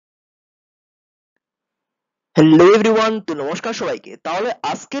Hello everyone, তো নমস্কার সবাইকে। তাহলে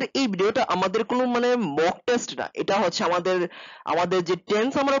আজকের এই ভিডিওটা আমাদের কোনো মক টেস্ট না, এটা হচ্ছে আমাদের আমাদের যে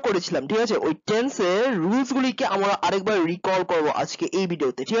টেন্স আমরা করেছিলাম, ঠিক আছে, ওই টেন্সের রুলস গুলিকে আমরা আরেকবার রিকল করব আজকে এই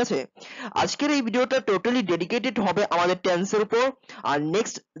ভিডিওতে, ঠিক আছে। আজকের এই ভিডিওটা টোটালি ডেডিকেটেড হবে আমাদের টেন্সের উপর, আর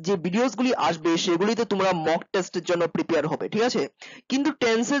নেক্সট যে ভিডিওস গুলি আসবে সেগুলিতে তোমরা মক টেস্টের জন্য প্রিপেয়ার হবে, ঠিক আছে। কিন্তু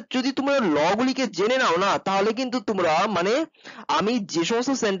টেন্সের যদি তোমরা ল গুলিকে জেনে নাও না, তাহলে কিন্তু তোমরা আমি যে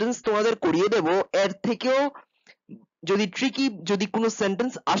সমস্ত সেন্টেন্স তোমাদের করিয়ে দেব এর থেকেও যদি ট্রিকি যদি কোনো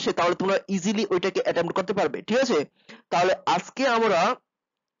সেন্টেন্স আসে তাহলে তোমরা ইজিলি ওইটাকে অ্যাটেম্প্ট করতে পারবে, ঠিক আছে। তাহলে আজকে আমরা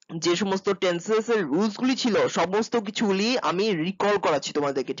যে সমস্ত টেন্সেস এর রুলস গুলি ছিল সমস্ত কিছুগুলি আমি রিকল করাচ্ছি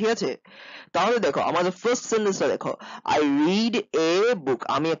তোমাদেরকে, ঠিক আছে। তাহলে দেখো আমাদের ফার্স্ট সেন্টেন্সটা দেখো, আই রিড এ বুক,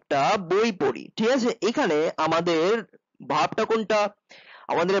 আমি একটা বই পড়ি, ঠিক আছে। এখানে আমাদের ভার্বটা কোনটা?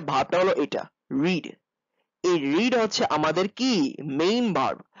 আমাদের ভার্বটা হলো এটা, রিড। এই রিড হচ্ছে আমাদের কি মেইন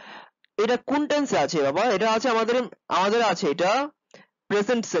ভার্ব। এটা কোন টেন্সে আছে বাবা? এটা আছে আমাদের আমাদের আছে এটা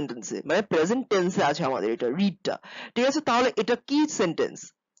প্রেজেন্ট সেন্টেন্সে, প্রেজেন্ট টেন্সে আছে আমাদের এটা রিডটা, ঠিক আছে। তাহলে এটা কি সেন্টেন্স?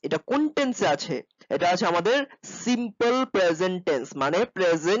 এটা কোন টেন্সে আছে? এটা আছে আমাদের সিম্পল প্রেজেন্ট টেন্স, মানে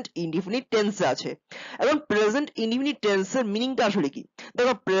প্রেজেন্ট ইনডিফিনিট টেন্সে আছে। এবং প্রেজেন্ট ইনডিফিনিট টেন্সের মিনিংটা আসলে কি?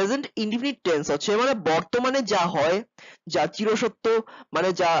 দেখো, প্রেজেন্ট ইনডিফিনিট টেন্স হচ্ছে বর্তমানে যা হয়, যা চিরসত্য,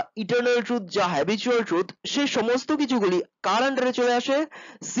 যা ইটারনাল ট্রুথ, যা হ্যাবিচুয়াল ট্রুথ, সেই সমস্ত কিছুগুলি কার আন্ডারে চলে আসে?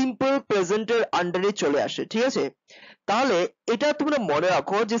 সিম্পল প্রেজেন্টের আন্ডারে চলে আসে, ঠিক আছে। তাহলে এটা তোমরা মনে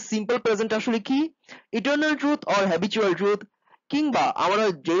রাখো যে সিম্পল প্রেজেন্ট আসলে কি, eternal truth or habitual truth, কিংবা আমরা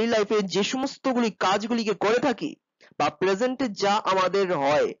ডেইলি লাইফে যে সমস্তগুলি কাজগুলিকে করে থাকি বা প্রেজেন্টে যা আমাদের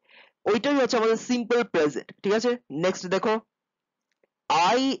হয়, ওইটাই হচ্ছে আমাদের সিম্পল প্রেজেন্ট, ঠিক আছে। নেক্সট দেখো,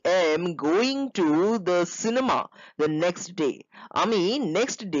 I am going to the cinema the next day, আমি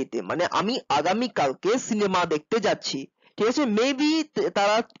নেক্সট ডেতে আমি আগামী কালকে সিনেমা দেখতে যাচ্ছি, ঠিক আছে। মেবি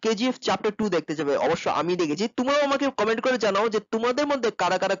তারা কেজিএফ চ্যাপ্টার 2 দেখতে যাবে, অবশ্য আমি দেখেছি। তোমরাও আমাকে কমেন্ট করে জানাও যে তোমাদের মধ্যে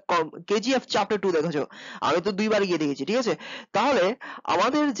কারা কারা কেজিএফ চ্যাপ্টার 2 দেখেছো। আমি তো 2বার গিয়ে দেখেছি, ঠিক আছে। তাহলে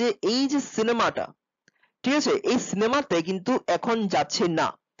আমাদের যে এই যে সিনেমাটা, ঠিক আছে, এই সিনেমাতে কিন্তু এখন যাচ্ছে না।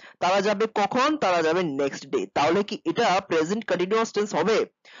 তারা যাবে কখন? তারা যাবে নেক্সট ডে। তাহলে কি এটা প্রেজেন্ট কন্টিনিউয়াস টেন্স হবে?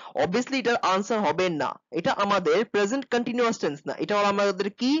 অবভিয়াসলি এটার আনসার হবে না। এটা আমাদের প্রেজেন্ট কন্টিনিউয়াস টেন্স না, এটা হলো আমাদের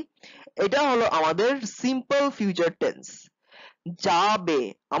কি? এটা হলো আমাদের সিম্পল ফিউচার টেন্স। যাবে,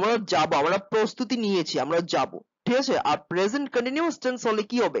 আমরা যাব, আমরা প্রস্তুতি নিয়েছি, আমরা যাব, ঠিক আছে। আর প্রেজেন্ট কন্টিনিউয়াস টেন্স হলে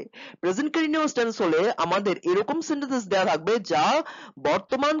কি হবে? প্রেজেন্ট কন্টিনিউয়াস টেন্স হলে আমাদের এরকম সেন্টেন্সেস দেওয়া থাকবে যা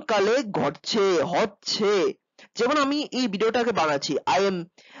বর্তমান কালে ঘটছে, হচ্ছে। যেমন আমি এই ভিডিওটাকে বানাচ্ছি, I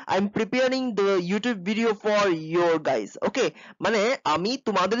am preparing the YouTube video for your guys, ওকে। আমি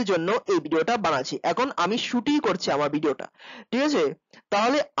তোমাদের জন্য এই ভিডিওটা বানাচ্ছি, এখন আমি শুটিং করছি আমার ভিডিওটা, ঠিক আছে।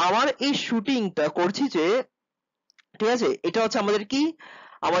 তাহলে আমার এই শুটিংটা করছি যে, ঠিক আছে, এটা হচ্ছে আমাদের কি?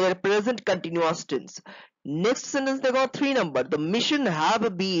 আমাদের present continuous tense. Next sentence দেখো, 3 number, the mission have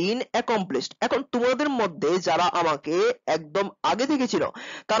been accomplished. এখন তোমাদের মধ্যে যারা আমাকে একদম আগে থেকে ছিল,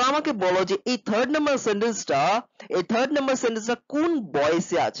 তারা আমাকে বলো যে এই থার্ড নাম্বার সেন্টেন্সটা কোন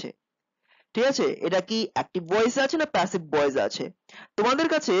ভয়েসে আছে, ঠিক আছে। এটা কি অ্যাক্টিভ ভয়েসে আছে না প্যাসিভ ভয়েসে আছে? তোমাদের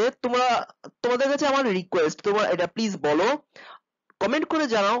কাছে তোমরা তোমাদের কাছে আমার রিকোয়েস্ট, তোমরা এটা প্লিজ বলো, কমেন্ট করে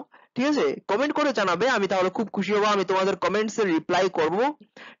জানাও, ঠিক আছে। কমেন্ট করে জানাবে, আমি তাহলে খুব খুশি হব, আমি তোমাদের কমেন্টস এর রিপ্লাই করব,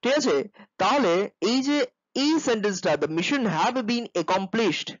 ঠিক আছে। তাহলে এই যে এই সেন্টেন্সটা, the mission have been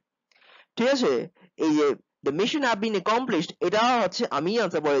accomplished, ঠিক আছে, এই যে the mission have been accomplished, এটা হচ্ছে আমি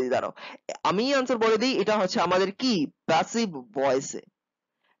আনসার বলে দিই, দাঁড়াও আমি আনসার বলে দিই, এটা হচ্ছে আমাদের কি প্যাসিভ ভয়েসে,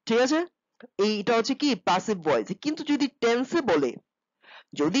 ঠিক আছে। এইটা হচ্ছে কি প্যাসিভ ভয়েসে। কিন্তু যদি টেন্সে বলে,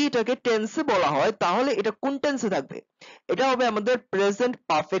 যদি এটাকে টেন্সে বলা হয় তাহলে এটা কোন টেন্সে থাকবে? এটা হবে আমাদের প্রেজেন্ট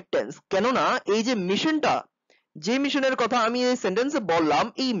পারফেক্ট টেন্স। কেননা এই যে মিশনটা, যে মিশনের কথা আমি এই সেন্টেন্সে বললাম,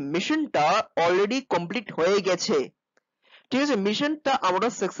 এই মিশনটা অলরেডি কমপ্লিট হয়ে গেছে, ঠিক আছে। মিশনটা আমরা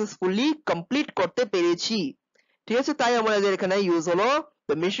সাকসেসফুলি কমপ্লিট করতে পেরেছি, ঠিক আছে। তাই আমাদের এখানে ইউজ হলো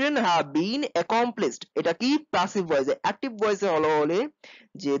the mission have been accomplished। এটা কি প্যাসিভ ভয়েসে। অ্যাক্টিভ ভয়েসে হলে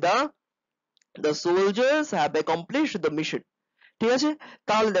যে the soldiers have accomplished the mission, ঠিক আছে।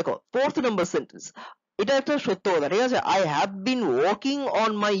 তাহলে দেখো ফোর্থ নাম্বার সেন্টেন্স, এটা একটা সত্য কথা, ঠিক আছে। I have been working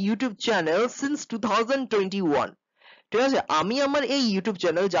on my YouTube channel since 2021, ঠিক আছে। আমি আমার এই ইউটিউব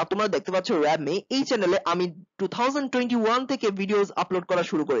চ্যানেল, যা তোমরা দেখতে পাচ্ছ RebMay, এই চ্যানেলে আমি 2021 থেকে ভিডিওস আপলোড করা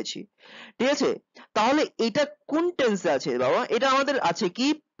শুরু করেছি, ঠিক আছে। তাহলে এটা কোন টেন্সে আছে বাবা? এটা আমাদের আছে কি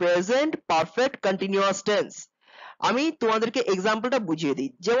প্রেজেন্ট পারফেক্ট কন্টিনিউয়াস টেন্স। আমি তোমাদেরকে এক্সাম্পলটা বুঝিয়ে দিই।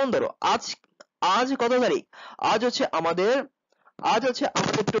 যেমন ধরো, আজ আজ কত তারিখ? আজ হচ্ছে আমাদের আজ হচ্ছে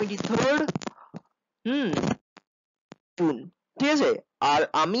আমাদের 23rd জুন, ঠিক আছে। আর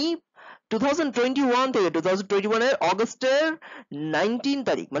আমি 2021 থেকে 2021 এর অগস্টের 19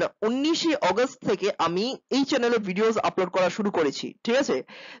 তারিখ মানে 19 অগস্ট থেকে আমি এই চ্যানেলে ভিডিওস আপলোড করা শুরু করেছি ঠিক আছে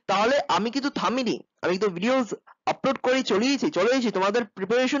তাহলে আমি কিন্তু থামিনি আমি কিন্তু ভিডিওস আপলোড করে চলেইছি তোমাদের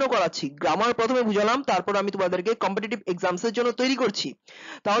প্রিপারেশনও করাচ্ছি গ্রামার প্রথমে বুঝালাম তারপর আমি তোমাদেরকে কম্পিটিটিভ এক্সামস এর জন্য তৈরি করছি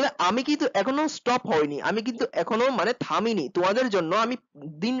তাহলে আমি কিন্তু এখনো স্টপ হইনি আমি কিন্তু এখনো মানে থামিনি তোমাদের জন্য আমি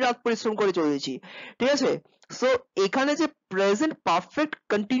দিনরাত পরিশ্রম করে চলেছি ঠিক আছে সো এখানে যে প্রেজেন্ট পারফেক্ট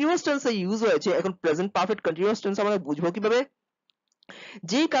কন্টিনিউয়াস টেন্স এর ইউজ হয়েছে এখন প্রেজেন্ট পারফেক্ট কন্টিনিউয়াস টেন্স আমরা বুঝবো কিভাবে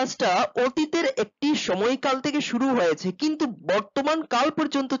যে কাজটা অতীতের একটি সময়কাল থেকে শুরু হয়েছে কিন্তু বর্তমান কাল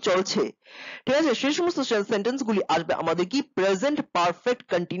পর্যন্ত চলছে ঠিক আছে সেই সমস্ত সেন্টেন্স গুলি আসবে আমাদের কি প্রেজেন্ট পারফেক্ট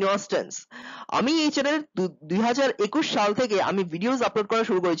কন্টিনিউয়াস টেন্স আমি এই চ্যানেলে 2021 সাল থেকে আমি ভিডিওস আপলোড করা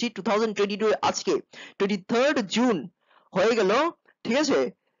শুরু করেছি 2022 আজকে 23rd জুন হয়ে গেল ঠিক আছে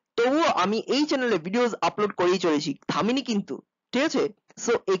তবুও আমি এই চ্যানেলে ভিডিওস আপলোড করেই চলেছি থামিনি কিন্তু ঠিক আছে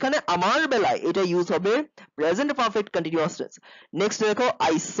সো এখানে আমার বেলায় এটা ইউজ হবে present perfect continuous tense next দেখো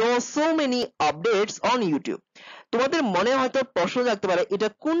I so so many updates on YouTube তোমাদের মনে হয়তো প্রশ্ন থাকতে পারে এটা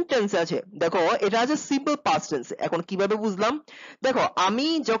কোন টেন্সে আছে দেখো এটা আছে সিম্পল পাস্ট টেন্সে এখন কিভাবে বুঝলাম দেখো আমি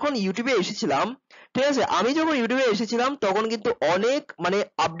যখন ইউটিউবে এসেছিলাম ঠিক আছে আমি যখন ইউটিউবে এসেছিলাম তখন কিন্তু অনেক মানে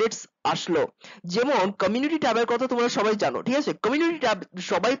আপডেটস আসলো যেমন কমিউনিটি ট্যাবের কথা তোমরা সবাই জানো ঠিক আছে কমিউনিটি ট্যাব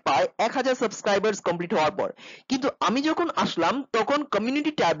সবাই পায় 1000 সাবস্ক্রাইবার্স কমপ্লিট হওয়ার পর কিন্তু আমি যখন আসলাম তখন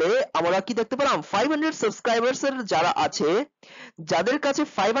কমিউনিটি ট্যাবে আমরা কি দেখতে পেলাম 500 সাবস্ক্রাইবার্স এর যারা আছে যাদের কাছে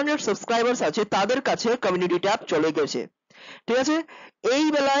 500 সাবস্ক্রাইবার্স আছে তাদের কাছে কমিউনিটি ট্যাব চলে গেছে ঠিক আছে এই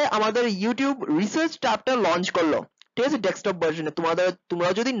বেলায় আমাদের ইউটিউব রিসার্চ ট্যাবটা লঞ্চ করলো ঠিক আছে ডেস্কটপ ভার্সনে তোমরা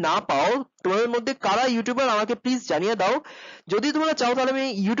যদি না পাও তোমাদের মধ্যে কারা ইউটিউবার আমাকে প্লিজ জানিয়ে দাও যদি তোমরা চাও তাহলে আমি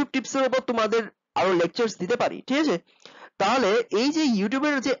ইউটিউব টিপস এর উপর তোমাদের আরো লেকচারস দিতে পারি ঠিক আছে তাহলে এই যে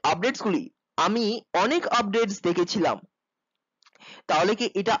ইউটিউবের যে আপডেটস গুলি আমি অনেক আপডেটস দেখেছিলাম তাহলে কি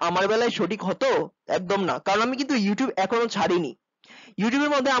এটা আমার বেলায় সঠিক হতো একদম না কারণ আমি কিন্তু ইউটিউব এখনো ছাড়িনি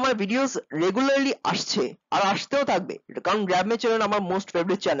ইউটিউবের মধ্যে আমার ভিডিওস রেগুলারলি আসছে আর আসতেও থাকবে কারণ RebMay চ্যানেল আমার মোস্ট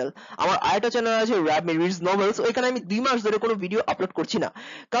ফেভারিট চ্যানেল আমার আরেকটা চ্যানেল আছে RebMay রিডস নভেলস ওইখানে আমি 2 মাস ধরে কোনো ভিডিও আপলোড করছি না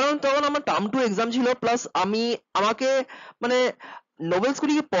কারণ তখন আমার টার্ম 2 এক্সাম ছিল প্লাস আমাকে মানে নোবেলস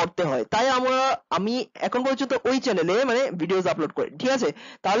গুলিকে পড়তে হয় তাই আমি এখন পর্যন্ত ওই চ্যানেলে মানে ভিডিওস আপলোড করি ঠিক আছে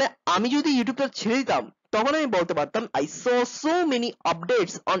তাহলে আমি যদি ইউটিউবটা ছেড়ে দিতাম তখন আমি বলতে পারতাম I so so many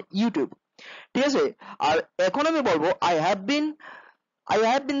updates on YouTube ঠিক আছে আর এখন আমি বলবো I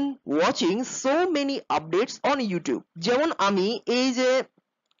have been watching so many updates on YouTube যেমন আমি এই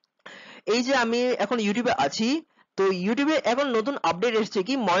যে আমি এখন ইউটিউবে আছি তো ইউটিউবে এখন নতুন আপডেট এসেছে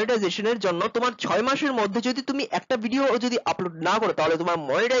কি মনিটাইজেশনের জন্য তোমার 6 মাসের মধ্যে যদি তুমি একটা ভিডিও যদি আপলোড না করো তাহলে তোমার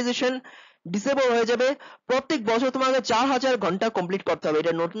মনিটাইজেশন ডিসেবল হয়ে যাবে প্রত্যেক বছর তোমাকে 4000 ঘন্টা কমপ্লিট করতে হবে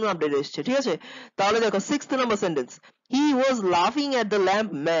এটা নতুন আপডেট এসেছে ঠিক আছে তাহলে দেখো 6th নাম্বার সেন্টেন্স হি ওয়াজ লাফিং এট দ্য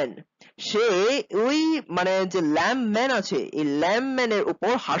ল্যাম্প ম্যান সে ওই মানে যে ল্যাম্প ম্যান আছে এই ল্যাম্প ম্যানের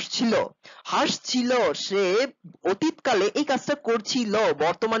উপর হাসছিল সে অতীতকালে এই কাজটা করছিল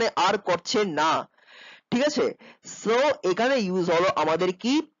বর্তমানে আর করছে না ঠিক আছে সো এখানে ইউজ হলো আমাদের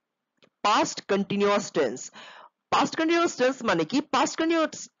কি পাস্ট কন্টিনিউয়াস টেন্স মানে কি পাস্ট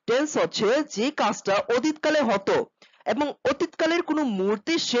কন্টিনিউয়াস টেন্স হচ্ছে যে কাজটা অতীতকালে হতো এবং অতীতকালের কোনো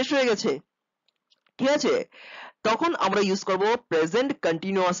মুহূর্তে শেষ হয়ে গেছে ঠিক আছে তখন আমরা ইউজ করব present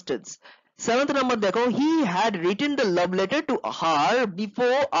continuous tense 7th number দেখো he had written the love letter to her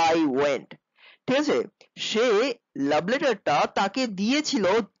before I went ঠিক আছে সে লাভ লেটারটা তাকে দিয়েছিল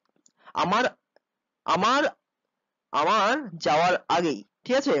আমার আমার আমার যাওয়ার আগেই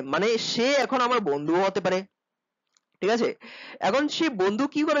ঠিক আছে মানে সে এখন আমার বন্ধু হতে পারে ঠিক আছে এখন সে বন্ধু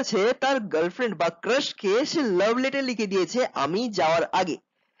কি করেছে তার গার্লফ্রেন্ড বা ক্রাশ কে সে লাভ লেটার লিখে দিয়েছে আমি যাওয়ার আগে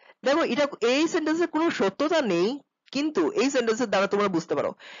দেখো এটা এই সেন্টেন্সে কোনো সত্যতা নেই কিন্তু এই সেন্টেন্সের দ্বারা তোমরা বুঝতে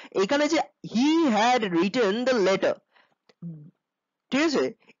পারো এখানে যে he had written the letter ঠিক আছে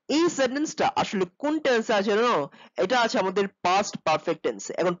এই সেন্টেন্সটা আসলে কোন টেন্সে আছে জানো এটা আছে আমাদের পাস্ট পারফেক্ট টেন্স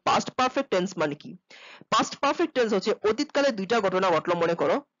এখন পাস্ট পারফেক্ট টেন্স মানে কি পাস্ট পারফেক্ট টেন্স হচ্ছে অতীতকালে দুইটা ঘটনা ঘটলো মনে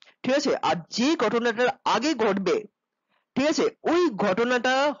করো ঠিক আছে আর যে ঘটনাটার আগে ঘটবে ঠিক আছে ওই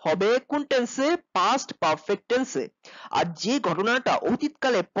ঘটনাটা হবে কোন টেন্সে পাস্ট পারফেক্ট টেন্সে আর যে ঘটনাটা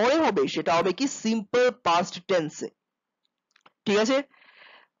অতীতকালে পরে হবে সেটা হবে কি সিম্পল পাস্ট টেন্সে ঠিক আছে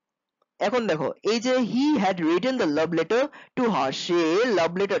এখন দেখো এই যে he had written the love letter to her সে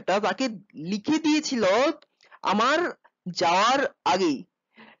লাভ লেটারটা তাকে লিখে দিয়েছিল আমার যাওয়ার আগেই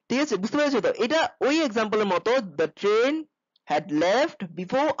ঠিক আছে বুঝতে পেরেছো তো এটা ওই এক্সাম্পলের মতো the train had left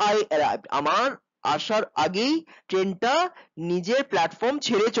before I arrived আমার আসার আগেই ট্রেনটা নিজের প্ল্যাটফর্ম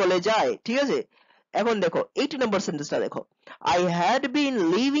ছেড়ে চলে যায় ঠিক আছে এখন দেখো 8 নম্বর সেন্টেন্সটা দেখো I had been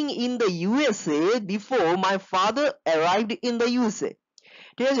living in the USA before my father arrived in the USA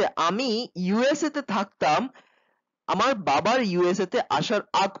ঠিক আছে, আমি ইউএসএ তে থাকতাম আমার বাবার ইউএসএ তে আসার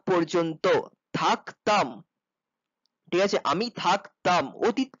আগ পর্যন্ত। থাকতাম, ঠিক আছে, আমি থাকতাম,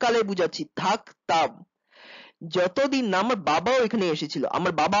 অতীতকালে বুঝাচ্ছি, থাকতাম যতদিন না আমার বাবাও এখানে এসেছিল।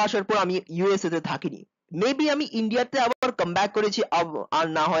 আমার বাবা আসার পর আমি ইউএসএ তে থাকিনি। মেবি আমি ইন্ডিয়াতে আবার কাম ব্যাক করেছি, আর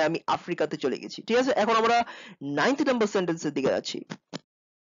না হয় আমি আফ্রিকাতে চলে গেছি। ঠিক আছে, এখন আমরা 9th নাম্বার সেন্টেন্সের দিকে যাচ্ছি।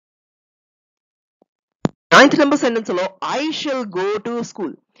 9th নাম্বার সেন্টেন্স হলো I shall go to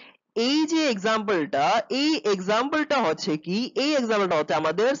school. এই যে এক্সাম্পলটা, এই এক্সাম্পলটা হচ্ছে কি, এই এক্সাম্পলটা হচ্ছে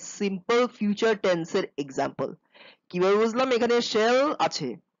আমাদের সিম্পল ফিউচার টেন্সের এক্সাম্পল। কিভাবে বুঝলাম? এখানে শ্যাল আছে,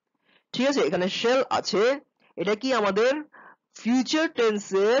 ঠিক আছে, এখানে শ্যাল আছে, এটা কি আমাদের ফিউচার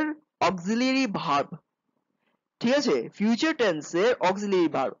টেন্সের অক্সিলিয়ারি ভার্ব। ঠিক আছে, ফিউচার টেন্সের অক্সিলিয়ারি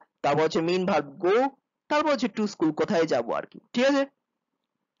ভার্ব, তারপর হচ্ছে মেইন ভার্ব গো, তারপর হচ্ছে টু স্কুল, কোথায় যাব আর কি। ঠিক আছে,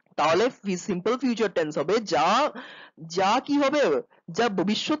 তাহলে সিম্পল ফিউচার টেন্স হবে যা যা কি হবে, যা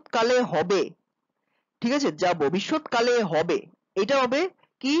ভবিষ্যৎকালে হবে। ঠিক আছে, যা ভবিষ্যৎকালে হবে এটা হবে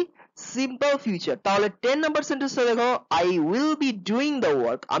কি সিম্পল ফিউচার। তাহলে 10 নাম্বার সেন্টেন্সটা দেখো, I will be doing the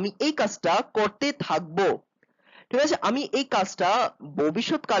work, আমি এই কাজটা করতে থাকবো। ঠিক আছে, আমি এই কাজটা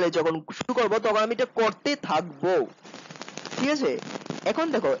ভবিষ্যৎকালে যখন শুরু করব তখন আমি এটা করতে থাকবো। ঠিক আছে, এখন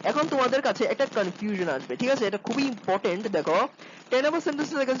দেখো, এখন তোমাদের কাছে একটা কনফিউশন আসবে। ঠিক আছে, এটা খুবই ইম্পর্টেন্ট। দেখো 10 নাম্বার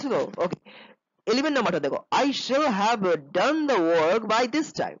সেন্টেন্সটা দেখেছো? ওকে, 11 নাম্বারটা দেখো, I shall have done the work by this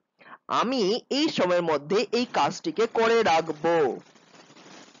time, আমি এই সময়ের মধ্যে এই কাজটিকে করে রাখবো।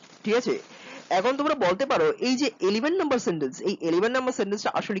 ঠিক আছে, এখন তোমরা বলতে পারো এই যে 11 নাম্বার সেন্টেন্স, এই 11 নাম্বার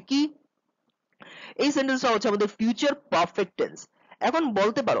সেন্টেন্সটা আসলে কি? এই সেন্টেন্সটা হচ্ছে আমাদের ফিউচার পারফেক্ট টেন্স। এখন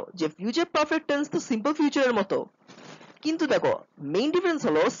বলতে পারো যে ফিউচার পারফেক্ট টেন্স তো সিম্পল ফিউচারের মতো, কিন্তু দেখো মেইন ডিফারেন্স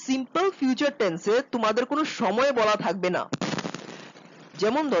হলো সিম্পল ফিউচার টেন্সে তোমাদের কোনো সময় বলা থাকবে না।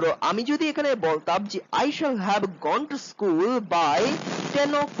 যেমন ধরো আমি যদি এখানে বলতাম যে I shall have gone to school by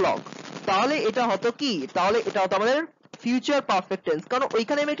 10 o'clock, তাহলে এটা হতো কি, তাহলে এটা হতো আমাদের ফিউচার পারফেক্ট টেন্স, কারণ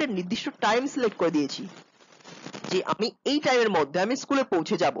ওইখানে আমি একটা নির্দিষ্ট টাইম সিলেক্ট করে দিয়েছি যে আমি এই টাইমের মধ্যে আমি স্কুলে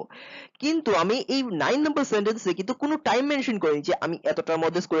পৌঁছে যাব। কিন্তু আমি এই 9 নাম্বার সেন্টেন্সে কিন্তু কোনো টাইম মেনশন করিনি যে আমি এতটার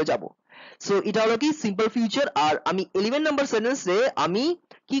মধ্যে স্কুলে যাব। সো এটা হলো কি সিম্পল ফিউচার। আর আমি 11 নাম্বার সেন্টেন্সে আমি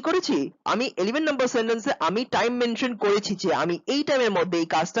কি করেছি, আমি 11 নাম্বার সেন্টেন্সে আমি টাইম মেনশন করেছি যে আমি এই টাইমের মধ্যে এই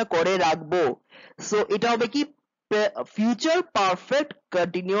কাজটা করে রাখবো। সো এটা হবে কি future perfect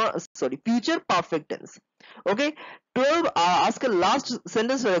continuous, sorry future perfect tense. ওকে, 12 আজকে লাস্ট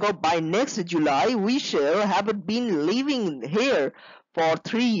সেন্টেন্স দেখো, by next July we shall have been living here for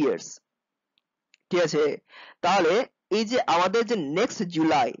 3 years। ঠিক আছে, তাহলে এই যে আমাদের যে নেক্সট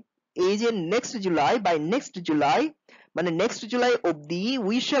জুলাই, এই যে next July, by next July মানে নেক্সট জুলাই অবধি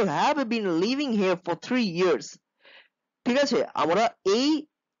we shall have been living here for 3 years। ঠিক আছে, আমরা এই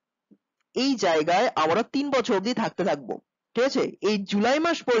এই জায়গায় আমরা 3 বছর অবধি থাকতে থাকবো। ঠিক আছে, এই জুলাই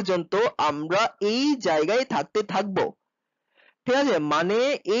মাস পর্যন্ত আমরা এই জায়গায় থাকতে থাকবো। ঠিক আছে, মানে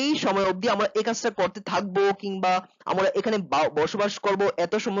এই সময় অবধি আমরা এই কাজটা করতে থাকবো, কিংবা আমরা এখানে বসবাস করব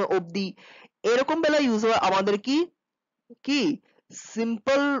এত সময় অবধি, এরকম বেলা ইউজ হয় আমাদের কি কি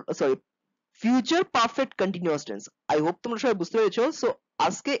simple, sorry future perfect continuous tense. I hope তোমরা সবাই বুঝতে পেরেছো। সো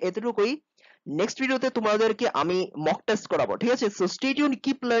আজকে এতটুকুই, নেক্সট ভিডিওতে তোমাদেরকে আমি মক টেস্ট করাবো। ঠিক আছে, so stay tune,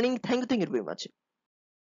 keep learning, thank you very much.